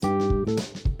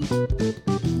Hey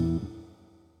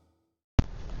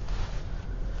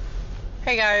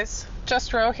guys,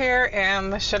 Just Ro here,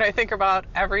 and the shit I think about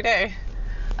every day.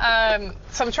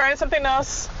 So I'm trying something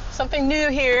else, something new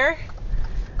here.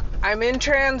 I'm in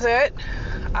transit.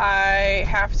 I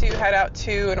have to head out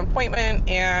to an appointment,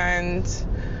 and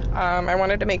I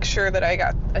wanted to make sure that I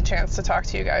got a chance to talk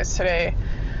to you guys today.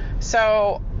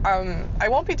 So I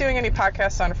won't be doing any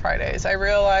podcasts on Fridays. I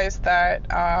realized that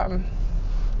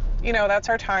that's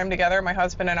our time together, my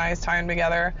husband and I's time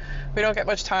together. We don't get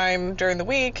much time during the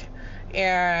week.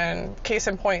 And case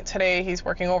in point, today he's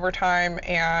working overtime,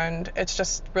 and it's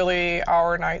just really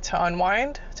our night to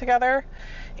unwind together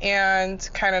and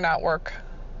kind of not work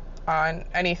on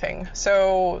anything.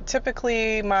 So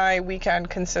typically my weekend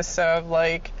consists of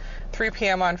like 3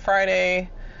 p.m. on Friday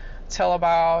till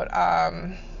about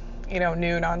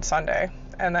noon on Sunday,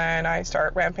 and then I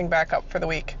start ramping back up for the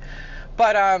week.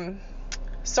 But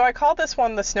so I called this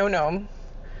one the Snow Gnome,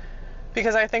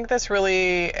 because I think this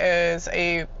really is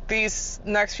these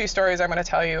next few stories I'm going to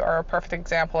tell you are a perfect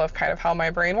example of kind of how my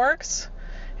brain works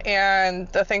and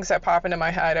the things that pop into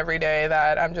my head every day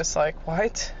that I'm just like,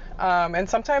 what? And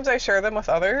sometimes I share them with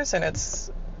others, and it's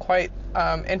quite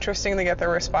interesting to get their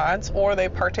response, or they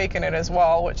partake in it as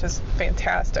well, which is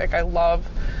fantastic. I love,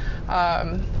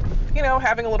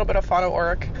 having a little bit of fun at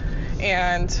work,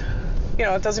 and,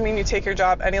 it doesn't mean you take your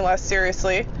job any less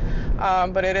seriously.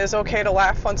 But it is okay to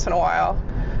laugh once in a while.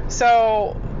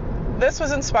 So this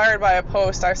was inspired by a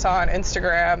post I saw on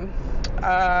Instagram.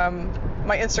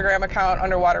 My Instagram account,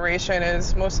 Underwateration,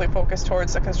 is mostly focused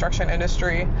towards the construction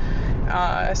industry.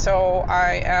 So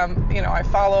I am, I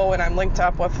follow and I'm linked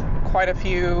up with quite a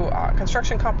few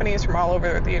construction companies from all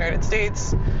over the United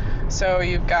States. So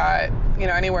you've got,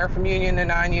 anywhere from union to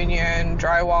non-union,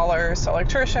 drywallers to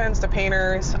electricians to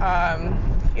painters.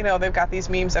 They've got these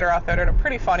memes that are out there that are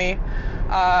pretty funny.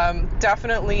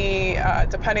 Definitely,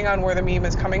 depending on where the meme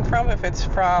is coming from, if it's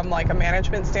from like a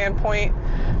management standpoint,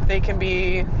 they can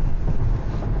be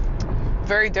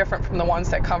very different from the ones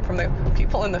that come from the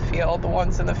people in the field. The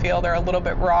ones in the field are a little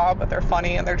bit raw, but they're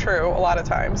funny and they're true a lot of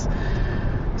times.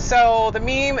 So the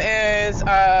meme is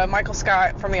Michael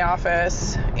Scott from The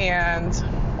Office, and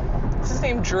what's his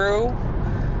name, Drew?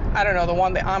 I don't know,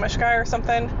 the Amish guy or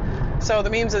something. So the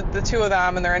meme's the two of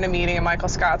them, and they're in a meeting, and Michael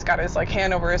Scott's got his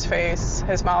hand over his face,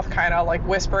 his mouth kind of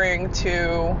whispering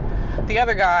to the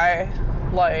other guy,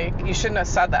 you shouldn't have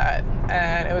said that.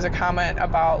 And it was a comment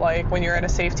about when you're in a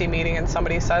safety meeting and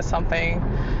somebody says something,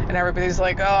 and everybody's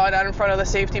like, oh, not in front of the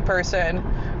safety person,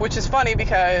 which is funny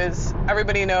because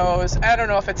everybody knows. I don't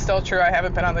know if it's still true. I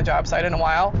haven't been on the job site in a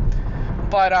while,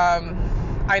 but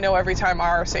I know every time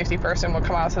our safety person would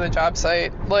come out to the job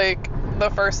site,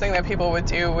 the first thing that people would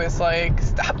do was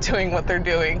stop doing what they're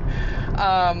doing.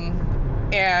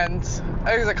 And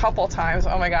there's a couple times,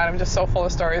 oh my God, I'm just so full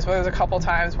of stories, but there's a couple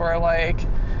times where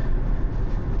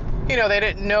they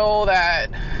didn't know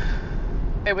that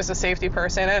it was a safety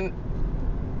person. And,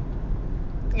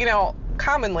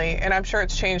 commonly, and I'm sure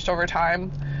it's changed over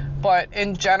time, but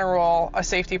in general, a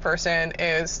safety person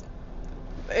is,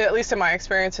 at least in my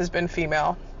experience, has been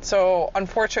female. So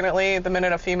unfortunately, the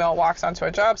minute a female walks onto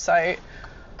a job site,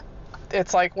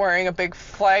 it's like wearing a big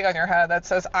flag on your head that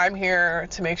says, I'm here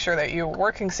to make sure that you're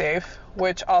working safe,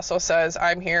 which also says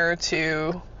I'm here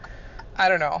to, I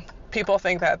don't know, people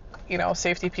think that,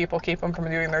 safety people keep them from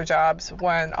doing their jobs,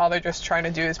 when all they're just trying to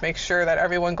do is make sure that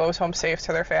everyone goes home safe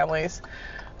to their families.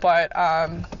 But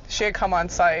she had come on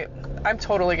site. I'm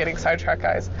totally getting sidetracked,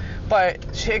 guys.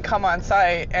 But she had come on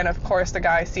site, and of course the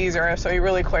guy sees her, so he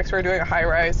really quick, so we're doing a high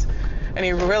rise, and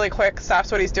he really quick stops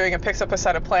what he's doing and picks up a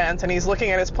set of plans, and he's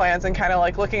looking at his plans and kind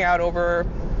of looking out over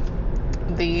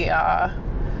the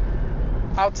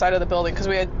outside of the building, because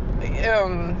we had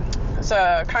it's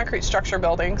a concrete structure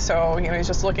building, so he's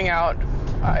just looking out.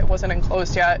 It wasn't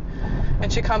enclosed yet.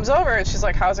 And she comes over and she's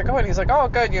like, how's it going? He's like, oh,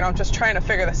 good, I'm just trying to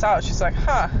figure this out. She's like,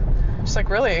 huh. She's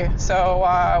like, really? So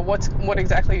what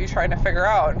exactly are you trying to figure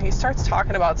out? And he starts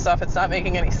talking about stuff. It's not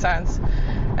making any sense.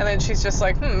 And then she's just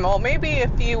like, well, maybe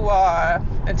if you,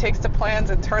 and takes the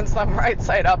plans and turns them right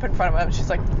side up in front of him.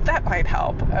 She's like, that might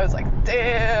help. I was like,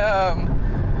 damn.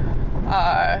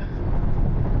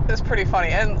 It was pretty funny.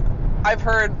 And I've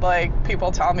heard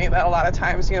people tell me that a lot of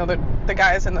times, the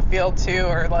guys in the field too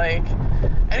are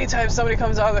anytime somebody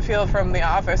comes out of the field from the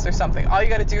office or something, all you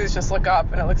got to do is just look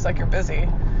up and it looks like you're busy.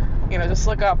 Just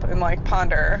look up and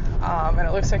ponder, and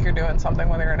it looks like you're doing something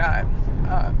whether you're not.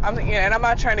 And I'm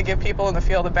not trying to give people in the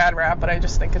field a bad rap, but I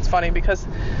just think it's funny because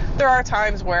there are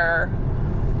times where,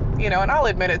 and I'll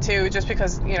admit it too, just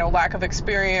because, lack of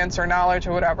experience or knowledge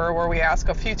or whatever, where we ask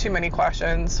a few too many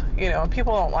questions, and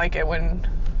people don't like it when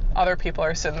other people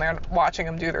are sitting there watching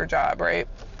them do their job, right?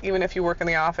 Even if you work in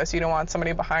the office, you don't want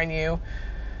somebody behind you.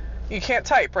 You can't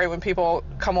type, right, when people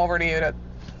come over to you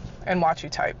and watch you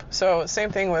type. So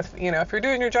same thing with, if you're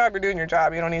doing your job, you're doing your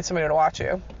job. You don't need somebody to watch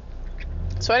you.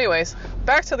 So anyways,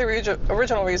 back to the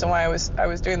original reason why I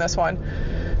was doing this one.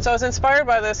 So I was inspired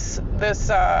by this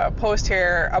post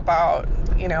here about,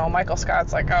 Michael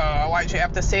Scott's like, oh, why'd you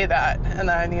have to say that? And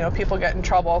then, people get in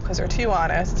trouble because they're too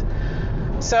honest.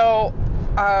 So,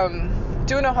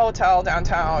 doing a hotel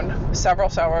downtown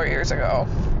several years ago,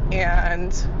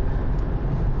 and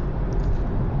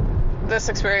this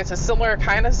experience is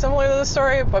kind of similar to the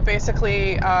story, but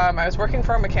basically, I was working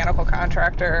for a mechanical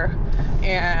contractor,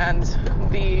 and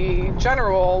the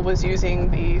general was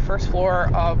using the first floor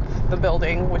of the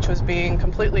building, which was being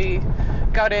completely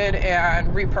gutted and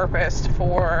repurposed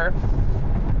for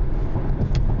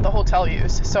the hotel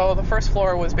use. So the first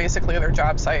floor was basically their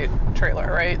job site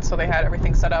trailer, right? So they had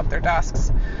everything set up, their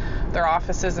desks, their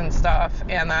offices and stuff,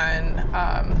 and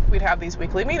then we'd have these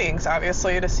weekly meetings,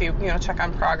 obviously, to see, check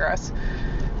on progress.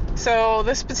 So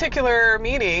this particular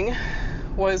meeting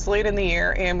was late in the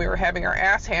year, and we were having our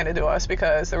ass handed to us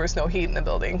because there was no heat in the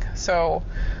building. So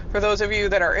for those of you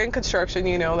that are in construction,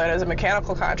 you know that as a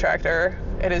mechanical contractor,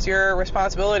 it is your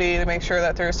responsibility to make sure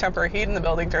that there's temporary heat in the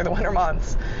building during the winter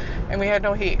months. And we had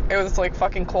no heat. It was like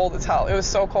fucking cold as hell. It was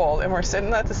so cold. And we're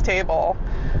sitting at this table,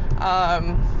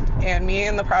 and me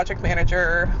and the project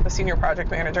manager, the senior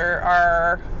project manager,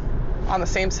 are on the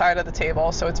same side of the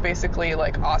table. So it's basically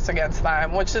like us against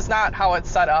them, which is not how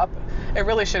it's set up. It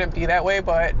really shouldn't be that way,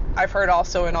 but I've heard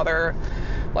also in other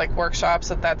like workshops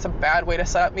that that's a bad way to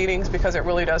set up meetings, because it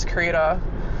really does create a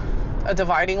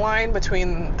dividing line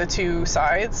between the two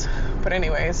sides. But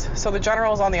anyways, so the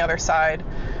general's on the other side,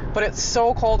 but it's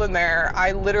so cold in there.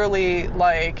 I literally,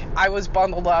 I was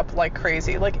bundled up like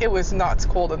crazy. Like, it was nuts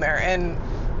cold in there. And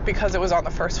because it was on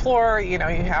the first floor, you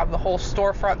have the whole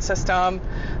storefront system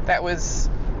that was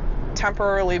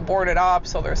temporarily boarded up,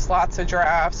 so there's lots of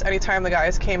drafts. Anytime the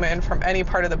guys came in from any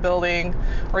part of the building,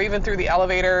 or even through the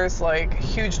elevators,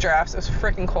 huge drafts. It was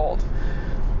freaking cold.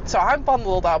 So I'm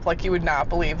bundled up like you would not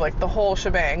believe, the whole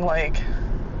shebang. I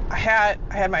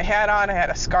had my hat on, I had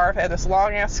a scarf, I had this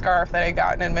long ass scarf that I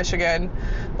gotten in Michigan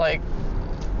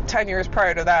 10 years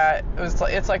prior to that.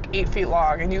 It's 8 feet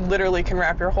long, and you literally can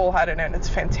wrap your whole head in it. It's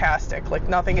fantastic.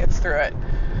 Nothing gets through it.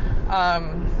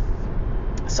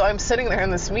 So I'm sitting there in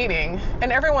this meeting,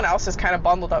 and everyone else is kind of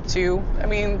bundled up too. I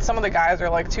mean, some of the guys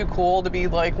are too cool to be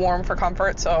warm for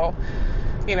comfort, so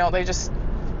they just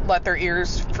let their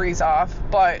ears freeze off.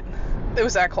 But it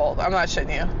was that cold. I'm not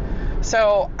shitting you.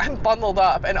 So I'm bundled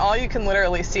up, and all you can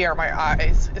literally see are my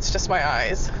eyes. It's just my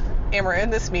eyes. And we're in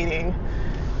this meeting,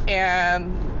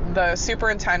 and the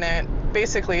superintendent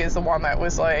basically is the one that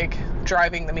was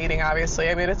driving the meeting, obviously.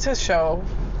 I mean, it's his show,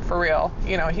 for real.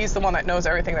 He's the one that knows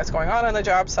everything that's going on the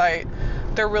job site.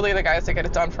 They're really the guys that get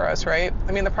it done for us, right?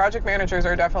 I mean, the project managers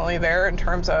are definitely there in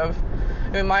terms of,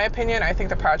 in my opinion, I think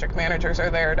the project managers are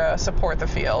there to support the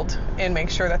field and make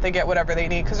sure that they get whatever they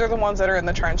need, because they're the ones that are in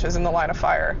the trenches, in the line of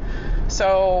fire.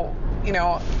 So,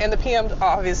 and the PM,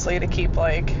 obviously, to keep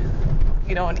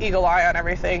an eagle eye on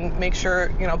everything, make sure,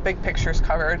 big picture's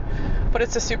covered. But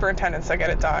it's the superintendents that get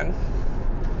it done.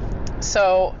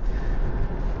 So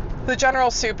the general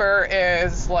super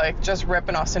is just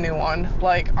ripping us a new one,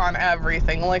 on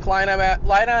everything, line item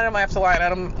after line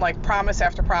item, promise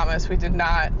after promise. We did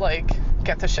not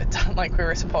get the shit done like we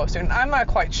were supposed to. And I'm not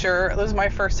quite sure. This was my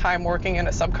first time working in a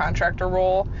subcontractor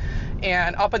role,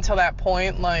 and up until that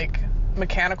point,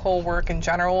 mechanical work in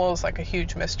general was a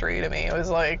huge mystery to me. It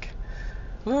was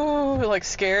ooh,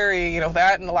 scary,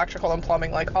 that and electrical and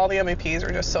plumbing, all the MEPs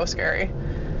were just so scary.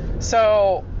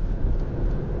 So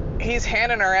he's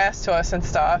handing our ass to us and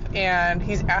stuff, and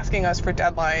he's asking us for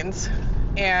deadlines,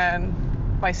 and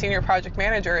my senior project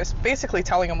manager is basically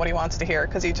telling him what he wants to hear,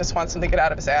 because he just wants him to get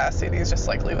out of his ass, and he's just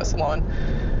leave us alone.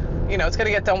 It's going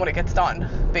to get done when it gets done,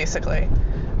 basically,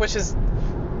 which is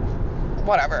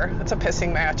whatever. It's a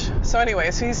pissing match. So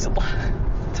anyways, he's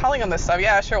telling him this stuff.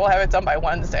 Yeah, sure, we'll have it done by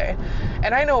Wednesday.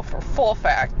 And I know for full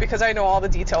fact, because I know all the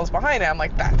details behind it, I'm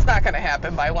that's not going to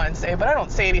happen by Wednesday. But I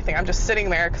don't say anything. I'm just sitting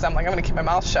there because I'm I'm going to keep my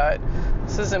mouth shut.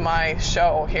 This isn't my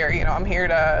show here. I'm here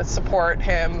to support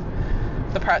him,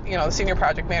 the senior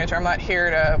project manager. I'm not here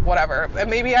to whatever. And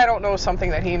maybe I don't know something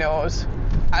that he knows.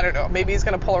 I don't know. Maybe he's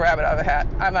going to pull a rabbit out of a hat.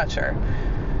 I'm not sure.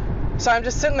 So I'm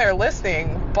just sitting there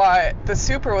listening, but the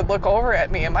super would look over at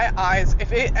me, and my eyes,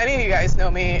 any of you guys know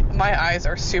me, my eyes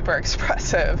are super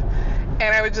expressive.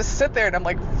 And I would just sit there, and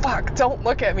I'm fuck, don't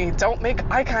look at me. Don't make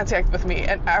eye contact with me.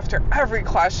 And after every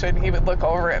question, he would look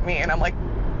over at me, and I'm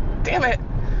damn it.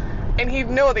 And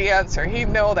he'd know the answer. He'd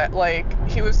know that, like,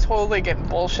 he was totally getting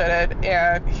bullshitted,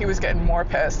 and he was getting more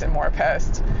pissed and more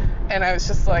pissed. And I was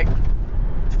just like,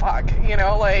 fuck, you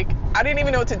know, like, I didn't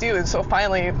even know what to do. And so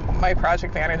finally, my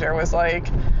project manager was like,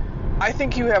 I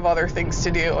think you have other things to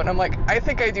do. And I'm like, I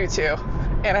think I do too.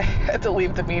 And I had to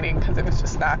leave the meeting because it was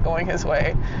just not going his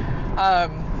way.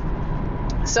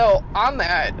 So on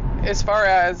that, as far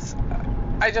as,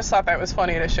 I just thought that was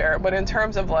funny to share. But in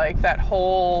terms of, like, that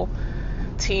whole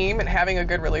team and having a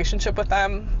good relationship with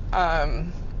them,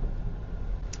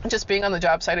 just being on the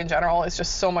job site in general is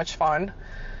just so much fun.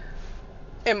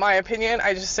 In my opinion,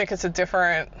 I just think there's a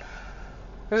different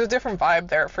vibe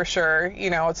there for sure. You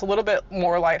know, it's a little bit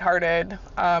more lighthearted.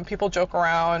 People joke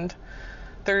around.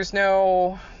 There's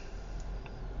no,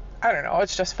 I don't know,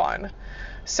 it's just fun.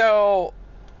 So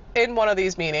in one of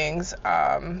these meetings,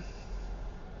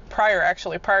 prior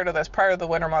to the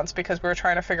winter months, because we were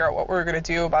trying to figure out what we were going to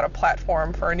do about a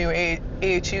platform for a new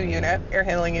AHU unit, air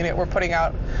handling unit we're putting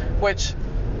out, which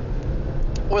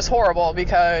was horrible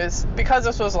because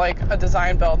this was like a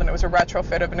design build and it was a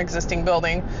retrofit of an existing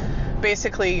building.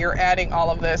 Basically, you're adding all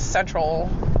of this central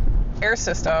air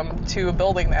system to a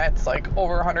building that's like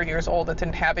over 100 years old that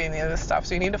didn't have any of this stuff.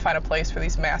 So you need to find a place for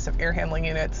these massive air handling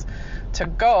units to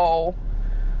go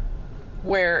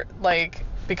where, like,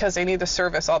 because they need to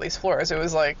service all these floors. It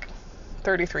was like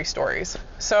 33 stories.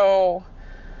 So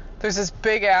there's this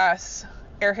big ass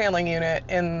air handling unit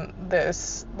in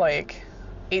this like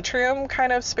atrium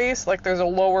kind of space. Like, there's a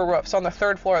lower roof. So on the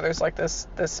third floor, there's like this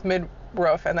mid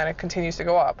roof, and then it continues to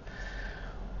go up.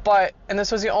 And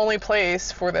this was the only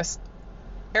place for this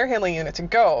air handling unit to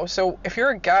go. So if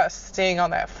you're a guest staying on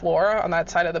that floor, on that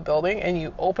side of the building, and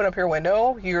you open up your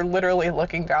window, you're literally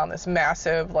looking down this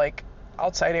massive, like,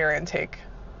 outside air intake.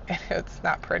 And it's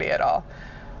not pretty at all.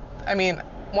 I mean,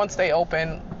 once they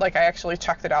open, like, I actually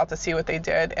checked it out to see what they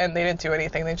did, and they didn't do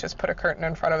anything. They just put a curtain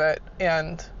in front of it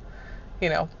and, you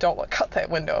know, don't look out that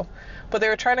window. But they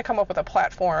were trying to come up with a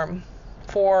platform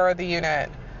for the unit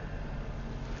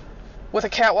with a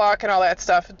catwalk and all that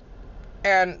stuff,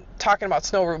 and talking about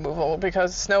snow removal,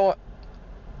 because snow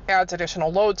adds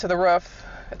additional load to the roof.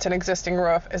 It's an existing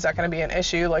roof. Is that going to be an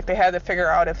issue? Like, they had to figure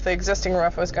out if the existing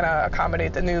roof was going to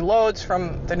accommodate the new loads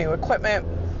from the new equipment.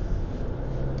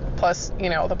 Plus, you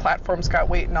know, the platform's got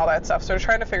weight and all that stuff. So they're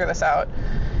trying to figure this out.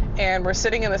 And we're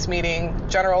sitting in this meeting,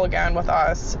 general again with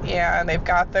us, and they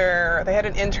had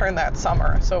an intern that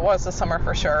summer. So it was the summer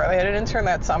for sure. They had an intern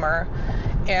that summer,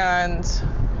 and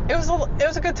it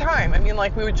was a good time. I mean,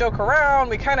 like, we would joke around.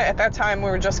 We kind of, at that time, we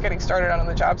were just getting started out on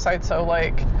the job site. So,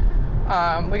 like,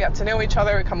 we got to know each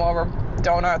other. We come over,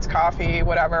 donuts, coffee,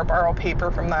 whatever, borrow paper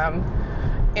from them.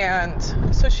 And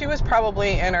so she was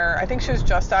probably I think she was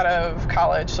just out of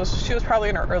college. So she was probably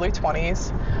in her early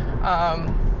 20s.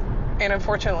 And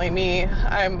unfortunately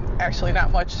I'm actually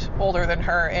not much older than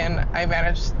her, and I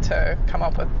managed to come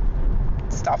up with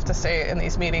stuff to say in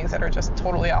these meetings that are just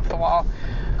totally off the wall.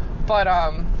 But,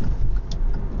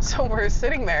 so we're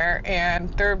sitting there, and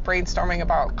they're brainstorming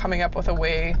about coming up with a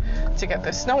way to get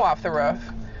the snow off the roof.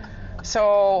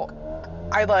 So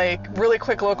I, like, really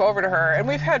quick look over to her, and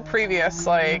we've had previous,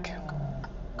 like,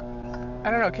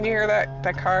 I don't know, can you hear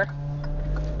that car?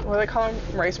 What do they call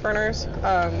them? Rice burners?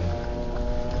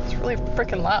 It's really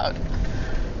freaking loud.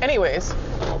 Anyways,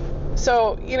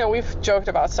 so, you know, we've joked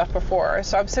about stuff before.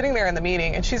 So I'm sitting there in the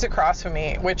meeting, and she's across from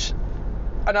me, which,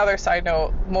 another side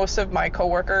note, most of my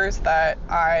coworkers that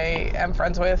I am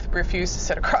friends with refuse to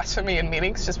sit across from me in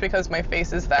meetings just because my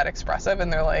face is that expressive,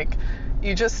 and they're like,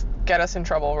 you just get us in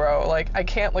trouble, Ro. Like, I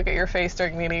can't look at your face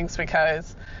during meetings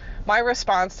because my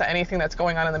response to anything that's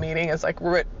going on in the meeting is, like,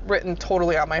 written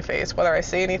totally on my face, whether I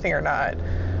say anything or not.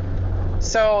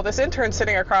 So this intern's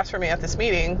sitting across from me at this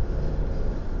meeting.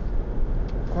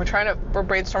 We're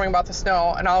brainstorming about the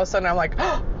snow, and all of a sudden I'm like,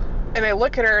 oh! And I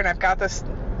look at her, and I've got this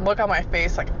look on my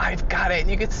face, like, I've got it. And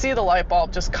you could see the light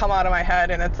bulb just come out of my head,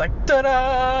 and it's like,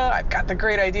 ta-da! I've got the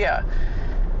great idea.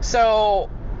 So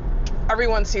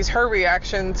everyone sees her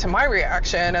reaction to my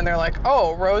reaction, and they're like,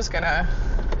 oh, Ro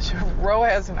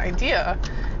has an idea.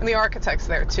 And the architect's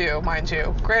there too, mind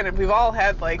you. Granted, we've all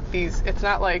had, like, these, it's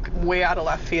not like way out of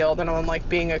left field and I'm like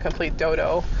being a complete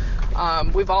dodo.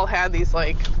 We've all had these,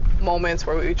 like, moments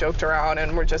where we joked around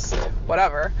and we're just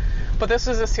whatever. But this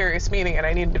was a serious meeting, and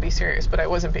I needed to be serious, but I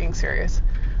wasn't being serious.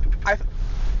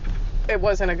 It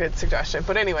wasn't a good suggestion.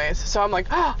 But anyways, so I'm like,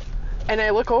 oh, and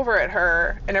I look over at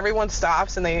her, and everyone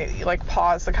stops, and they, like,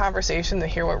 pause the conversation to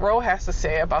hear what Ro has to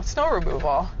say about snow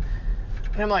removal.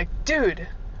 And I'm like, dude,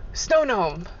 snow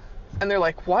gnome. And they're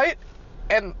like, what?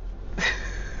 And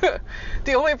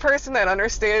The only person that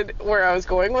understood where I was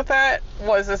going with that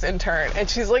was this intern. And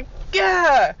she's like,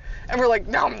 yeah! And we're like,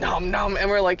 nom, nom, nom. And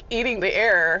we're like eating the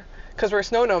air, because we're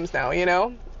snow gnomes now, you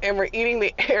know? And we're eating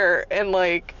the air, and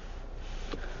like,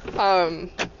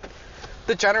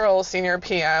 the general senior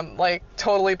PM, like,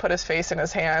 totally put his face in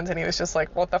his hands, and he was just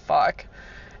like, what the fuck?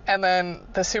 And then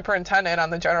the superintendent on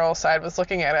the general side was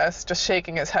looking at us, just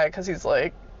shaking his head, because he's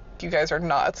like, you guys are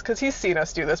nuts, because he's seen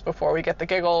us do this before. We get the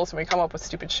giggles, and we come up with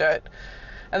stupid shit.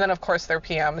 And then, of course, their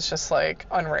PM is just, like,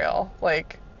 unreal.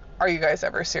 Like, are you guys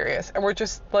ever serious? And we're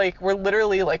just, like, we're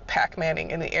literally, like,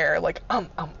 Pac-Manning in the air, like, and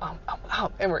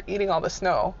we're eating all the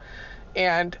snow.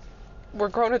 And we're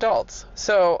grown adults.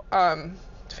 So,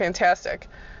 fantastic.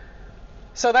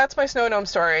 So that's my snow gnome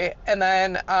story. And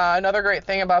then another great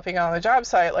thing about being on the job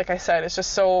site, like I said, is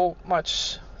just so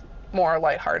much more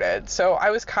lighthearted. So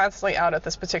I was constantly out at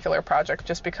this particular project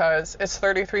just because it's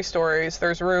 33 stories.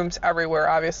 There's rooms everywhere.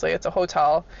 Obviously, it's a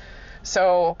hotel.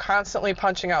 So constantly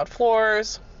punching out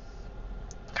floors,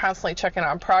 constantly checking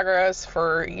on progress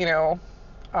for, you know,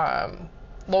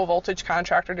 low voltage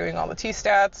contractor doing all the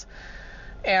T-stats,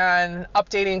 and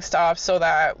updating stuff so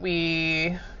that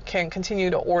we can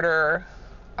continue to order,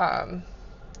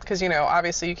 because, you know,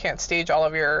 obviously you can't stage all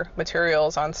of your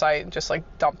materials on site and just like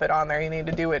dump it on there. You need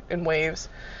to do it in waves.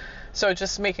 So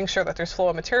just making sure that there's flow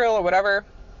of material or whatever.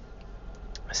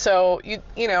 So,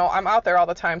 you know, I'm out there all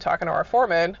the time talking to our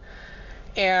foreman,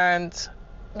 and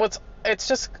it's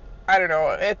just, I don't know,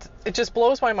 it just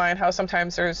blows my mind how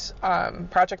sometimes there's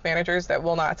project managers that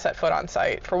will not set foot on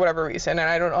site for whatever reason, and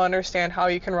I don't understand how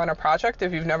you can run a project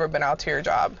if you've never been out to your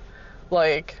job.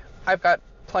 Like, I've got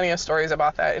plenty of stories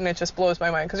about that, and it just blows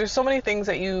my mind, because there's so many things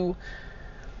that you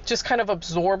just kind of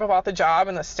absorb about the job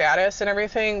and the status and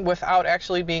everything without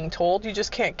actually being told. You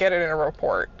just can't get it in a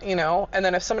report, you know? And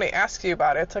then if somebody asks you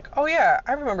about it, it's like, oh yeah,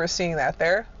 I remember seeing that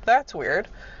there. That's weird.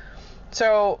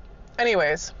 So,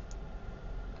 anyways,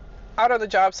 out on the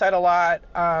job site a lot,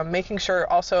 making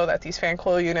sure also that these fan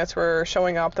coil units were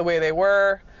showing up the way they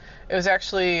were. It was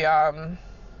actually a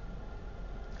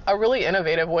really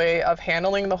innovative way of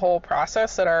handling the whole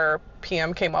process that our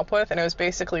PM came up with, and it was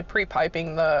basically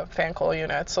pre-piping the fan coil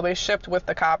units. So they shipped with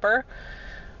the copper,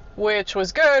 which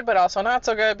was good, but also not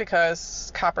so good,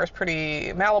 because copper is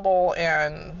pretty malleable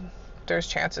and there's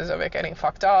chances of it getting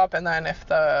fucked up. And then if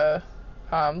the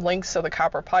links of the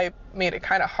copper pipe made it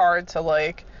kind of hard to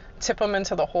like tip them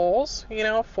into the holes, you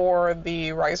know, for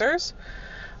the risers.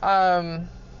 And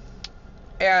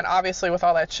obviously with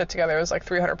all that shit together, it was like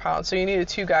 300 pounds. So you needed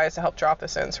 2 guys to help drop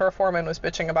this in. So our foreman was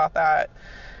bitching about that.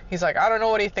 He's like, I don't know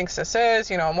what he thinks this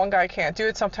is. You know, one guy can't do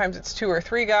it. Sometimes it's 2 or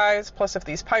 3 guys. Plus if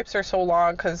these pipes are so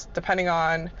long, because depending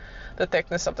on the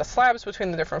thickness of the slabs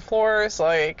between the different floors,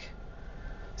 like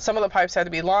some of the pipes had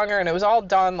to be longer, and it was all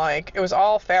done, like, it was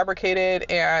all fabricated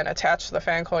and attached to the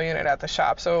fan coil unit at the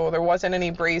shop. So there wasn't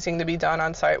any brazing to be done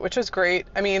on site, which is great.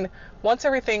 I mean, once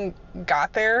everything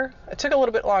got there, it took a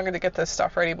little bit longer to get this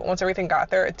stuff ready, but once everything got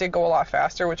there, it did go a lot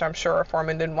faster, which I'm sure our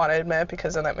foreman didn't want to admit,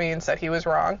 because then that means that he was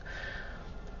wrong.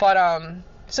 But,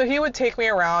 so he would take me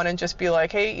around and just be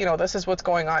like, hey, you know, this is what's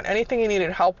going on. Anything he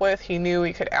needed help with, he knew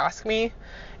he could ask me.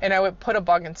 And I would put a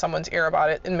bug in someone's ear about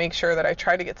it and make sure that I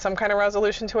tried to get some kind of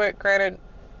resolution to it. Granted,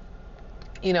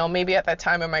 you know, maybe at that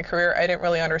time in my career, I didn't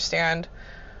really understand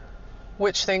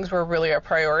which things were really a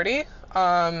priority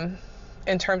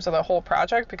in terms of the whole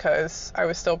project, because I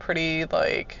was still pretty,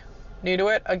 like, new to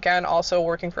it. Again, also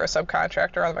working for a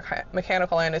subcontractor on the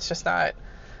mechanical end, it's just not,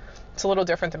 it's a little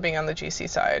different than being on the GC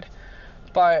side.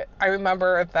 But I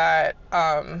remember that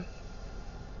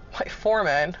my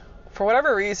foreman, for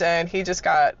whatever reason, he just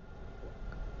got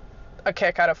a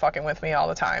kick out of fucking with me all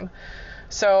the time.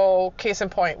 So, case in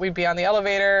point, we'd be on the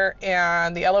elevator,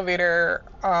 and the elevator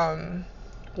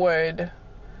would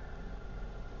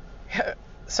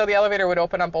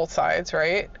open on both sides,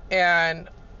 right? And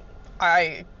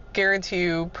I guarantee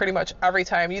you, pretty much every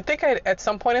time, you'd think at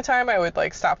some point in time I would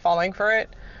like stop falling for it,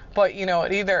 but you know,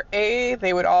 either A,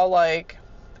 they would all like,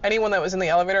 anyone that was in the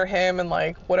elevator, him and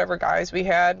like whatever guys we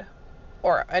had,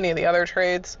 or any of the other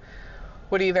trades,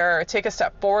 would either take a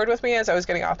step forward with me as I was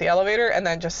getting off the elevator and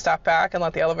then just step back and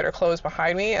let the elevator close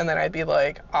behind me, and then I'd be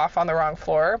like off on the wrong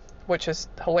floor, which is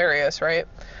hilarious, right?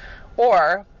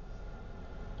 Or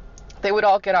they would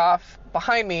all get off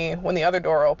behind me when the other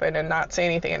door opened and not say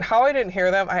anything. And how I didn't hear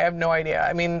them, I have no idea.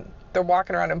 I mean, they're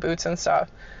walking around in boots and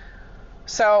stuff.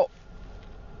 So,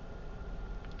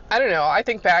 I don't know. I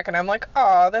think back and I'm like,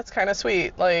 oh, that's kind of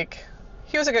sweet. Like,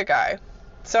 he was a good guy.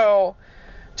 So,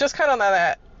 just kind of on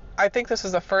that, I think this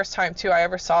was the first time, too, I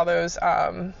ever saw those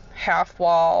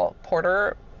half-wall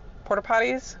porta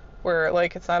potties, where,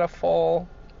 like, it's not a full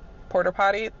porta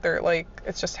potty. They're like,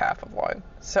 it's just half of one.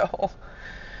 So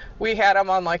we had them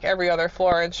on like every other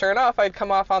floor, and sure enough, I'd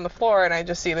come off on the floor and I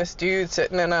just see this dude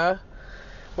sitting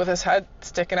with his head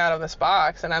sticking out of this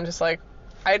box, and I'm just like,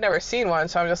 I'd never seen one,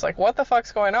 so I'm just like, what the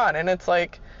fuck's going on? And it's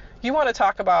like, you want to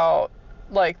talk about,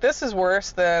 like, this is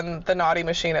worse than the naughty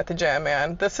machine at the gym,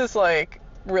 man. This is like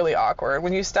really awkward.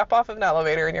 When you step off of an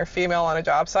elevator and you're female on a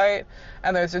job site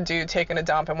and there's a dude taking a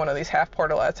dump in one of these half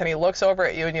portalets and he looks over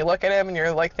at you and you look at him and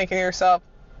you're like thinking to yourself,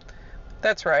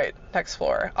 that's right, next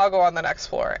floor. I'll go on the next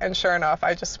floor. And sure enough,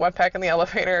 I just went back in the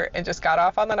elevator and just got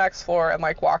off on the next floor and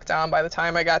like walked down. By the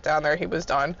time I got down there, he was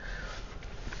done.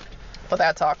 But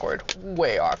that's awkward.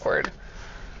 Way awkward.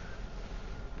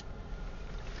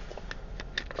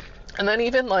 And then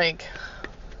even like,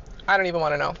 I don't even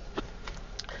want to know.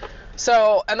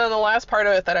 So, and then the last part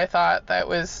of it that I thought that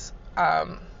was,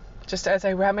 just as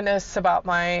I reminisce about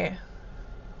my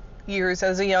years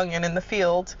as a youngin' in the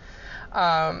field,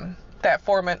 that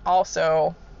foreman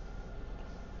also,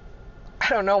 I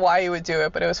don't know why he would do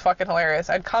it, but it was fucking hilarious.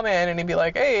 I'd come in and he'd be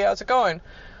like, hey, how's it going?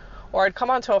 Or I'd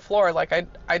come onto a floor, like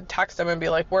I'd text him and be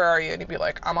like, where are you? And he'd be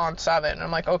like, I'm on 7. And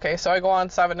I'm like, okay, so I go on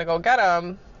 7 to go get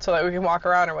him so that we can walk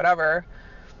around or whatever.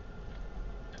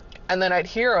 And then I'd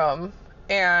hear him.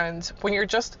 And when you're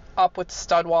just up with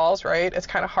stud walls, right, it's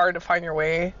kind of hard to find your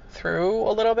way through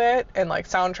a little bit, and like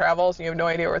sound travels and you have no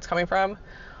idea where it's coming from.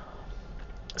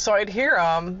 So I'd hear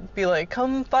him be like,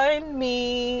 come find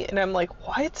me. And I'm like,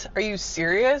 what? Are you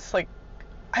serious? Like,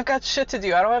 I've got shit to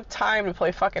do. I don't have time to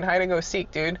play fucking hide and go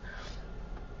seek, dude.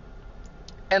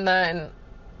 And then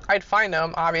I'd find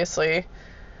him, obviously.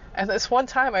 And this one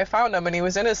time I found him and he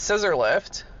was in his scissor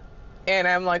lift. And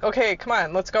I'm like, okay, come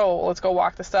on, let's go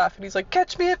walk the stuff. And he's like,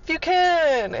 catch me if you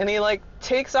can. And he like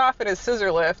takes off in his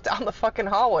scissor lift down the fucking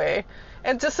hallway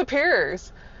and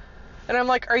disappears. And I'm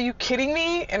like, are you kidding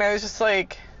me? And I was just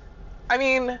like, I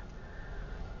mean,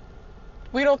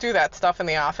 we don't do that stuff in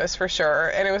the office for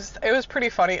sure. And it was pretty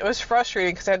funny. It was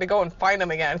frustrating because I had to go and find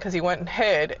him again because he went and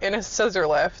hid in his scissor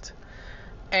lift.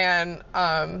 And,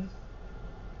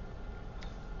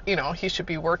 you know, he should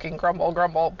be working,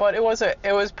 grumble. But it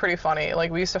was pretty funny.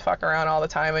 Like, we used to fuck around all the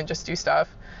time and just do stuff.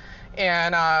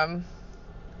 And,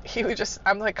 he would just,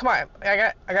 I'm like, come on,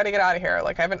 I got to get out of here.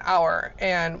 Like, I have an hour.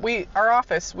 And our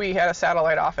office, we had a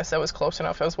satellite office that was close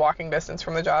enough. It was walking distance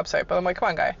from the job site. But I'm like, come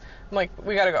on, guy. I'm like,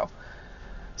 we got to go.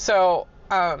 So,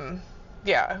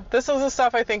 yeah, this is the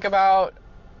stuff I think about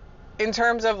in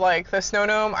terms of like the snow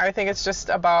gnome. I think it's just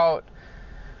about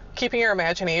keeping your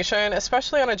imagination,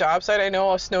 especially on a job site. I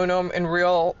know a snow gnome in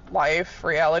real life,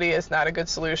 reality, is not a good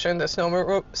solution to snow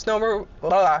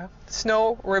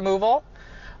removal,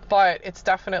 but it's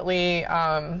definitely,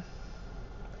 I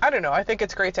don't know, I think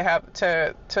it's great to have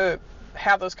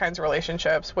those kinds of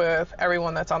relationships with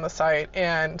everyone that's on the site,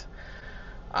 and,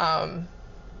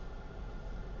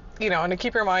 you know, and to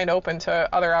keep your mind open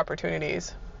to other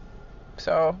opportunities.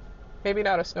 So, maybe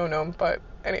not a snow gnome, but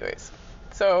anyways.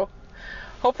 So,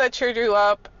 hope that cheered you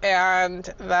up, and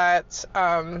that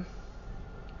you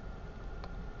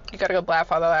got a good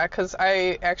laugh out of that, because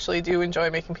I actually do enjoy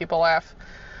making people laugh.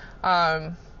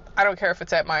 I don't care if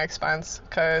it's at my expense,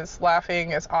 because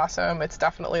laughing is awesome. It's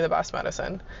definitely the best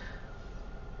medicine.